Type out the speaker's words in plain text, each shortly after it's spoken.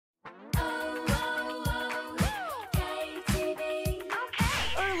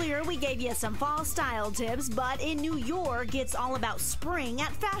We gave you some fall style tips, but in New York, it's all about spring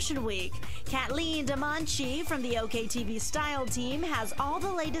at Fashion Week. Katlean de Monchy from the OKTV Style team has all the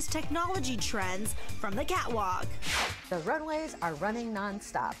latest technology trends from the catwalk. The runways are running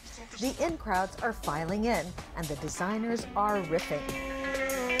non-stop. The in crowds are filing in, and the designers are riffing.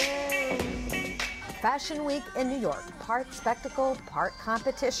 Fashion Week in New York, part spectacle, part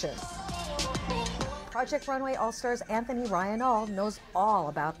competition. Project Runway All-Stars Anthony Ryan knows all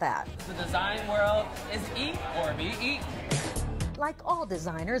about that. The design world is eat or be eaten. Like all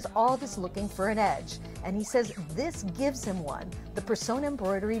designers, Ald is looking for an edge, and he says this gives him one. The Persona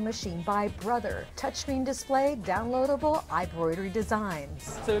embroidery machine by Brother. Touchscreen display, downloadable embroidery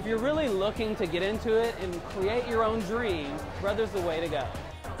designs. So if you're really looking to get into it and create your own dream, Brother's the way to go.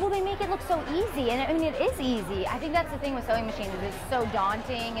 Well, they make it look so easy, and I mean, it is easy. I think that's the thing with sewing machines, is it's so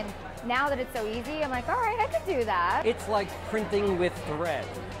daunting, and now that it's so easy, I'm like, all right, I could do that. It's like printing with thread,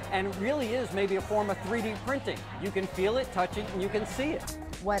 and it really is maybe a form of 3D printing. You can feel it, touch it, and you can see it.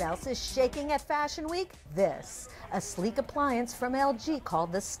 What else is shaking at Fashion Week? This, a sleek appliance from LG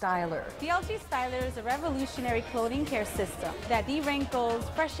called the Styler. The LG Styler is a revolutionary clothing care system that de-wrinkles,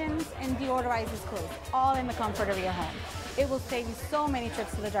 freshens, and deodorizes clothes, all in the comfort of your home. It will save you so many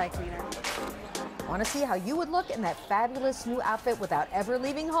trips to the dry cleaner. Want to see how you would look in that fabulous new outfit without ever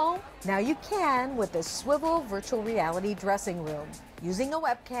leaving home? Now you can with the Swivel Virtual Reality Dressing Room. Using a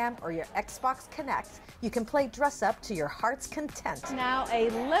webcam or your Xbox Kinect, you can play dress up to your heart's content. Now a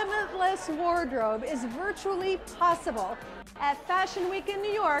limitless wardrobe is virtually possible. At Fashion Week in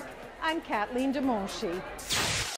New York, I'm Katlean de Monchy.